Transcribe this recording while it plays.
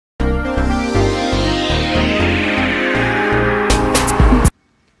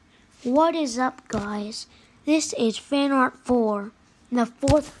What is up, guys? This is Fan Art 4, the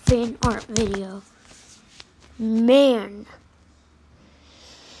 4th fan art video. Man.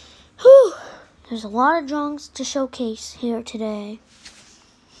 Whew. There's a lot of drawings to showcase here today.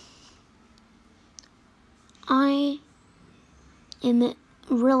 I am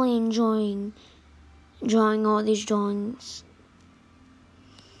really enjoying drawing all these drawings.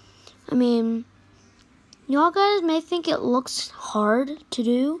 I mean, y'all guys may think it looks hard to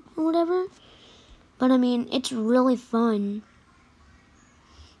do or whatever, but I mean, it's really fun.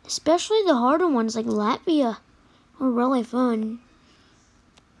 Especially the harder ones like Latvia are really fun.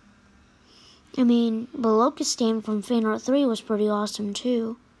 I mean, Balochistan from Fan Art 3 was pretty awesome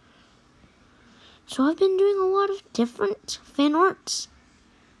too. So I've been doing a lot of different fan arts.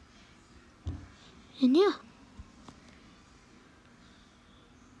 And yeah.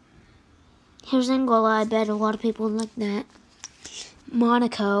 Here's Angola. I bet a lot of people like that.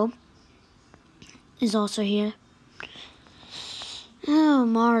 Monaco is also here. Oh,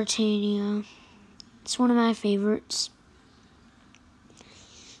 Mauritania. It's one of my favorites.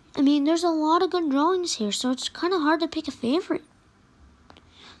 I mean, there's a lot of good drawings here, so it's kind of hard to pick a favorite.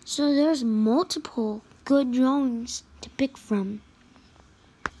 So there's multiple good drawings to pick from.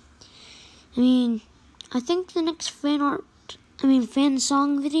 I mean, I think the next fan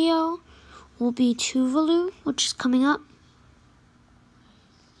song video will be Tuvalu, which is coming up.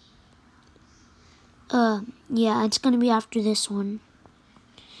 Yeah, it's gonna be after this one.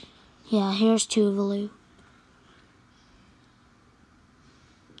 Yeah, here's Tuvalu.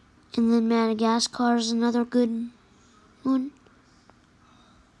 And then Madagascar is another good one.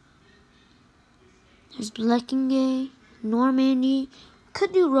 There's Blekinge, Normandy.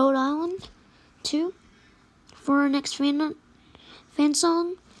 Could do Rhode Island too for our next fan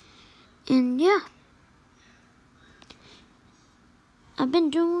song. And yeah, I've been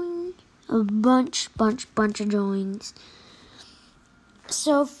doing a bunch of drawings.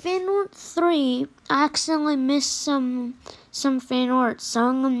 So Fan Art 3, I accidentally missed some fan art, so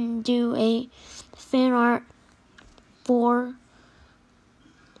I'm gonna do a Fan Art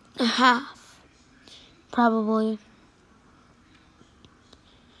 4.5, probably,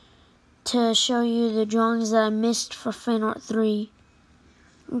 to show you the drawings that I missed for Fan Art 3.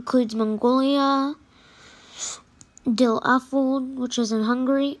 Includes Mongolia, Dil Afuld, which is in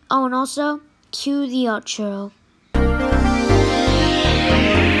Hungary. Oh, and also, cue the outro.